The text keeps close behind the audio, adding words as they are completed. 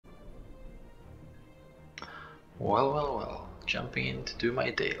Well, well, well, jumping in to do my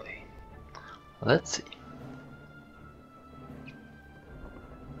daily. Let's see.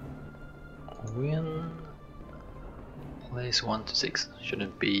 Win place 1 to 6.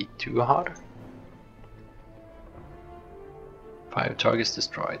 Shouldn't be too hard. 5 targets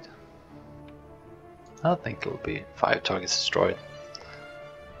destroyed. I don't think it'll be 5 targets destroyed.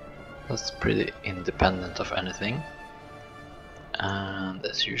 That's pretty independent of anything. And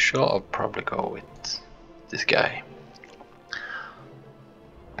as usual, I'll probably go with this guy.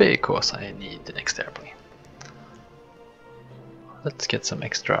 Because I need the next airplane. Let's get some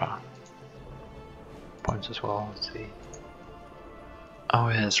extra points as well. Let's see. Oh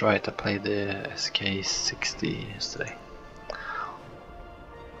yeah, that's right, I played the SK60 yesterday.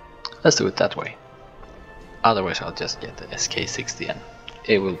 Let's do it that way. Otherwise I'll just get the SK60 and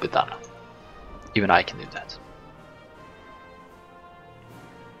it will be done. Even I can do that.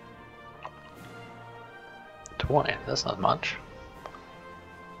 $20, that's not much.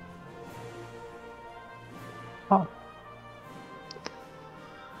 Oh.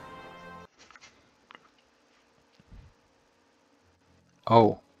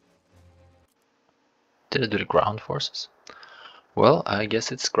 Oh. Did I do the ground forces? Well, I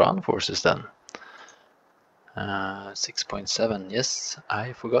guess it's ground forces then. 6.7, yes,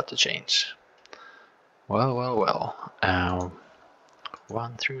 I forgot to change. Well, well, well.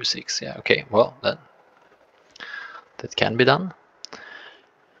 1 through 6, yeah, okay, well, that can be done.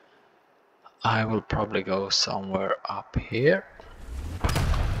 I will probably go somewhere up here. I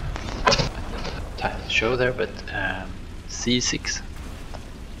don't have time to show there, but C6.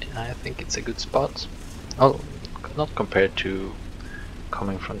 I think it's a good spot. Oh, not compared to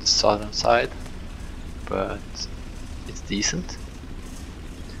coming from the southern side, but it's decent.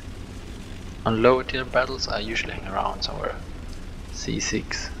 On lower tier battles I usually hang around somewhere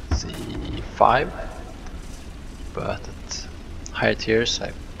C6, C5, but at higher tiers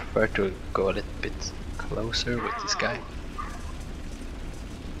I prefer to go a little bit closer with this guy.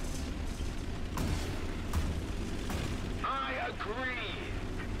 I agree.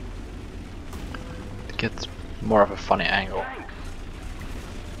 To get more of a funny angle.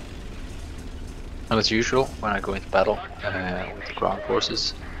 And as usual, when I go into battle with the ground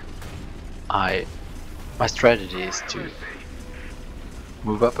forces, my strategy is to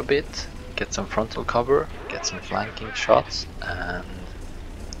move up a bit, get some frontal cover, get some flanking shots, and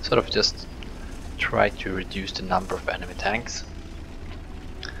sort of just try to reduce the number of enemy tanks.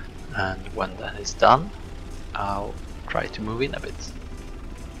 And when that is done, I'll try to move in a bit.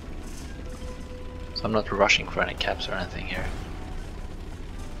 So I'm not rushing for any caps or anything here.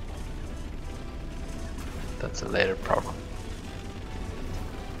 That's a later problem.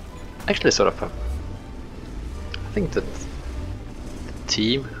 Actually, sort of I think that the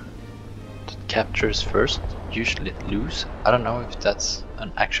team that captures first usually lose. I don't know if that's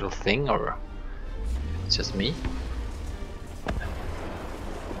an actual thing or it's just me.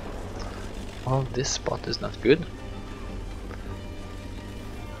 Well, this spot is not good.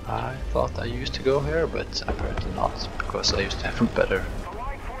 I thought I used to go here, but apparently not, because I used to have a better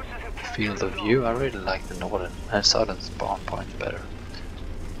field of view. I really like the northern and southern spawn point better.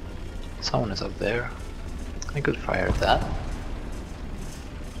 Someone is up there. I could fire at that.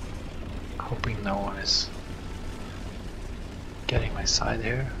 Hoping no one is getting my side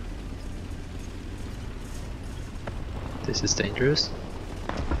here. This is dangerous.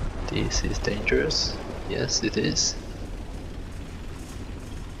 This is dangerous. Yes, it is.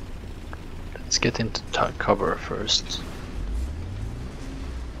 Let's get into cover first.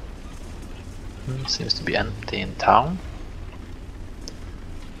 Seems to be empty in town.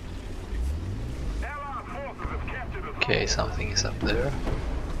 Okay, something is up there.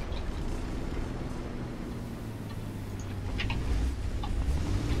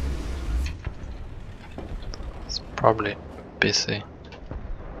 It's probably busy.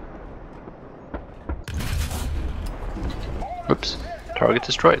 Oops, target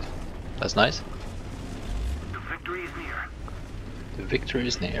destroyed. That's nice. The victory is near. The victory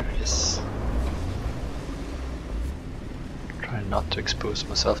is near, yes. Try not to expose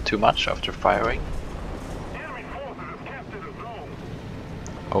myself too much after firing. Enemy forces have captured the zone.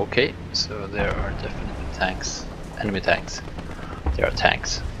 Okay, so there are definitely tanks. Enemy tanks. There are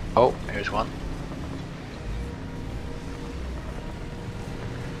tanks. Oh, here's one.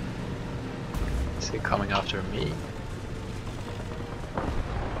 Is he coming after me?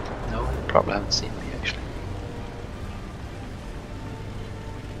 No, they probably haven't seen me actually.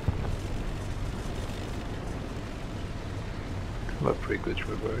 I have a pretty good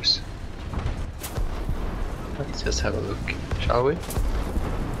reverse. Let's just have a look, shall we?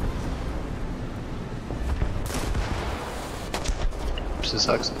 course it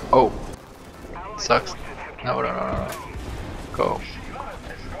sucks. Oh, sucks. No, no, no, no, no. Go.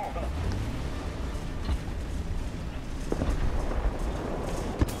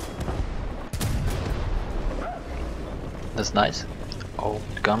 That's nice. Oh,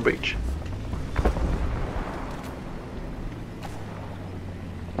 gun breach.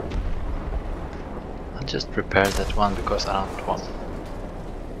 I'll just repair that one because I don't want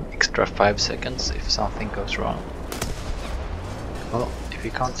extra 5 seconds if something goes wrong. Well, if he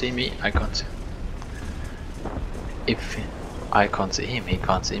can't see me, I can't see. If I can't see him, he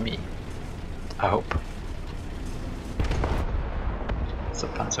can't see me. I hope. It's a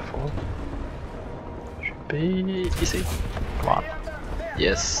Panzerfall. Should be easy. Come on.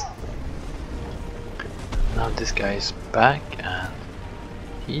 Yes. Now this guy is back and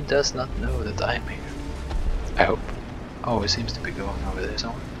he does not know that I'm here. I hope. Oh, he seems to be going over there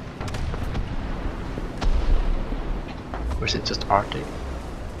somewhere. Or is it just Arctic?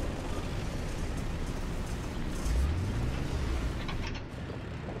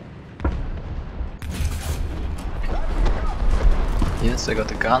 Yes, I got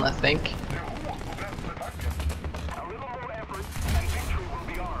the gun, I think.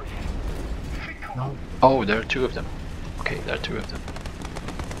 No. Oh, there are 2 of them. Okay, there are 2 of them.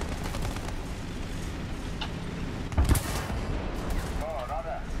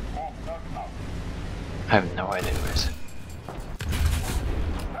 I have no idea where it is.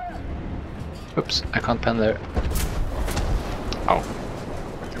 Oops, I can't pen there. Oh.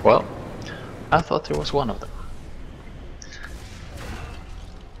 Well, I thought there was one of them.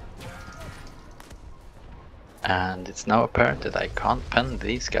 And it's now apparent that I can't pen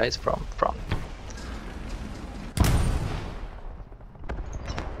these guys from front.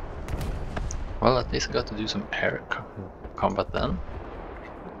 Well, at least I got to do some air combat then.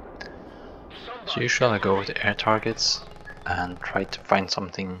 As usual, I go with the air targets and try to find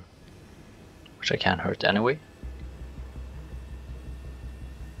something which I can't hurt anyway.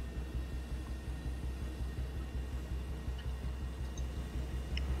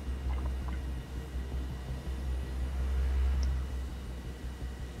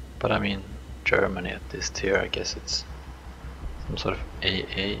 But I mean, Germany at this tier, I guess it's some sort of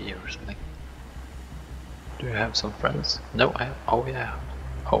AA or something. Do you have some friends? No, I have. Oh yeah,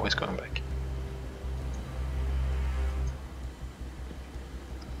 always going back.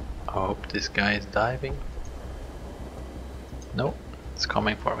 I hope this guy is diving. No, it's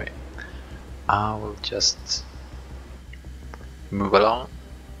coming for me. I will just move along.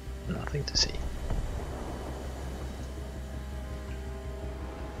 Nothing to see.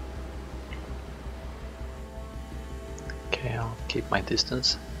 Okay, I'll keep my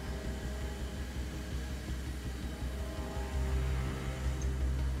distance.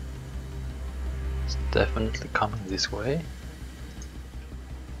 It's definitely coming this way.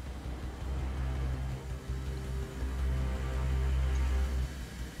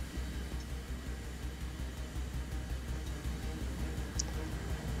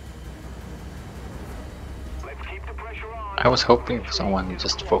 I was hoping someone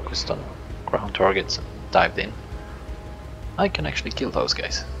just focused on ground targets and dived in. I can actually kill those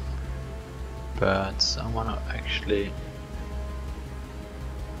guys. But someone who actually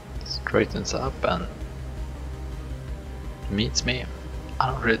straightens up and meets me,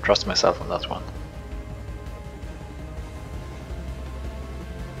 I don't really trust myself on that one.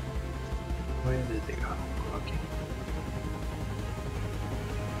 Where did they go? Okay.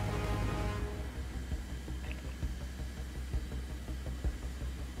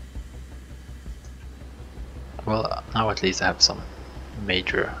 Well, now at least I have some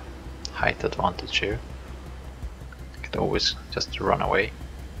major height advantage here. I could always just run away.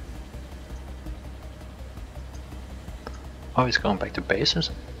 Oh, he's going back to base or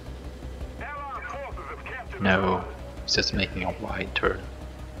something? No, he's just making a wide turn.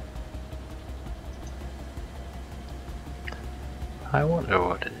 I wonder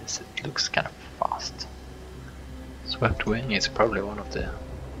what it is. It looks kind of fast. Swept Wing is probably one of the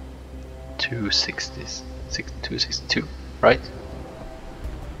 260s. 262, right?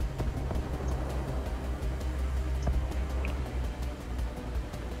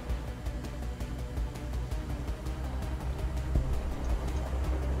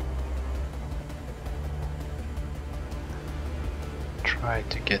 Try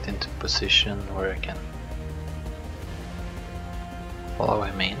to get into position where I can follow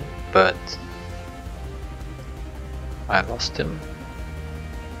him in, but I lost him.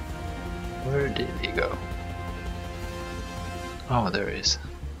 Where did he go? Oh, there he is.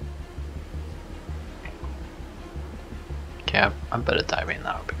 Okay, I better dive in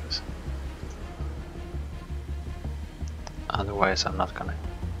now because Otherwise I'm not gonna...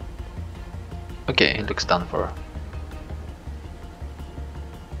 Okay, he looks done for.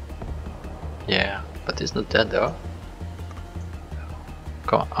 Yeah, but he's not dead though.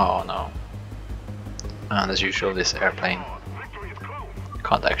 Come on. Oh no. And as usual, this airplane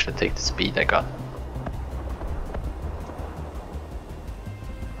can't actually take the speed I got.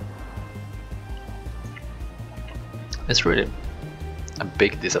 It's really a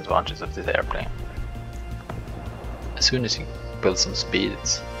big disadvantage of this airplane. As soon as you build some speed,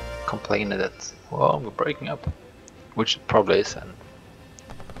 it's complaining that, well, we're breaking up, which it probably is, and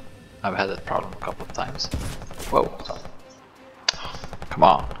I've had that problem a couple of times. Whoa, come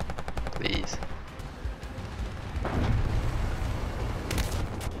on, please.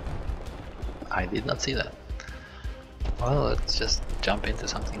 I did not see that. Well, let's just jump into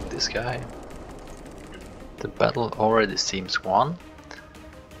something with this guy. The battle already seems won,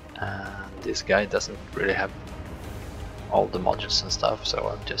 and this guy doesn't really have all the modules and stuff, so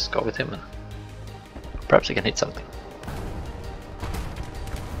I'll just go with him and perhaps he can hit something.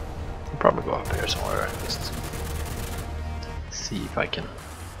 I'll probably go up here somewhere and just see if I can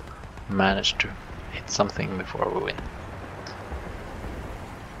manage to hit something before we win.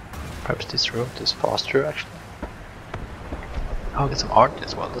 Perhaps this route is faster actually. Oh, I'll get some art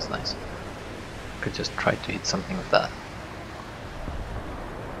as well, that's nice. Could just try to hit something with that.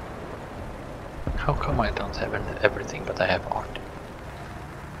 How come I don't have everything but I have art?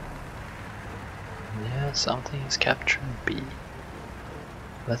 Yeah, something is captured B.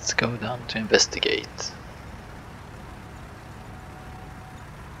 Let's go down to investigate.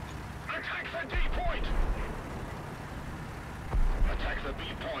 Attack the D point! Attack the B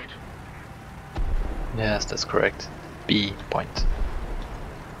point! Yes, that's correct. B point.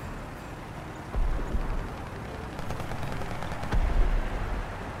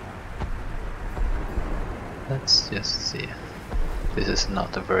 Let's just see. This is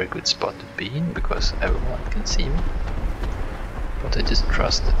not a very good spot to be in because everyone can see me. But I just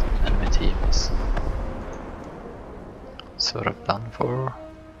trust that enemy team is sort of done for.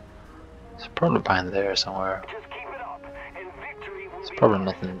 It's probably behind there somewhere. Just keep it up, and victory will It's be probably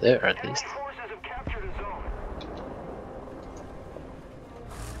ours. not in there at least. Forces have captured a zone.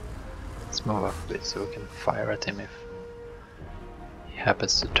 Let's move up a bit so we can fire at him if he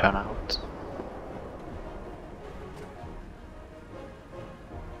happens to turn out.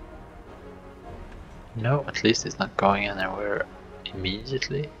 No, at least it's not going anywhere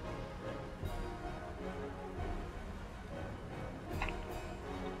immediately.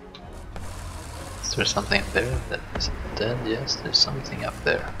 Is there something there that isn't dead? Yes, there's something up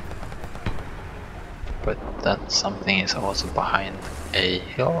there. But that something is also behind a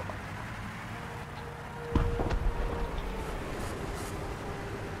hill.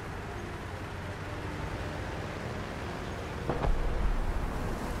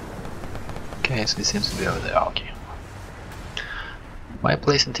 Okay, so he seems to be over there. Okay. My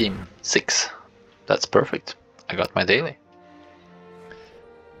place in team 6. That's perfect. I got my daily.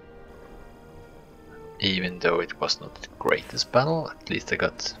 Even though it was not the greatest battle, at least I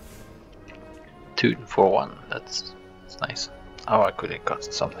got 2 for 1. That's nice. Oh, I could have got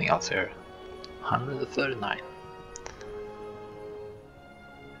something else here. 139.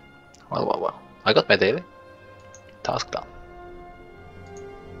 Well. I got my daily. Task done.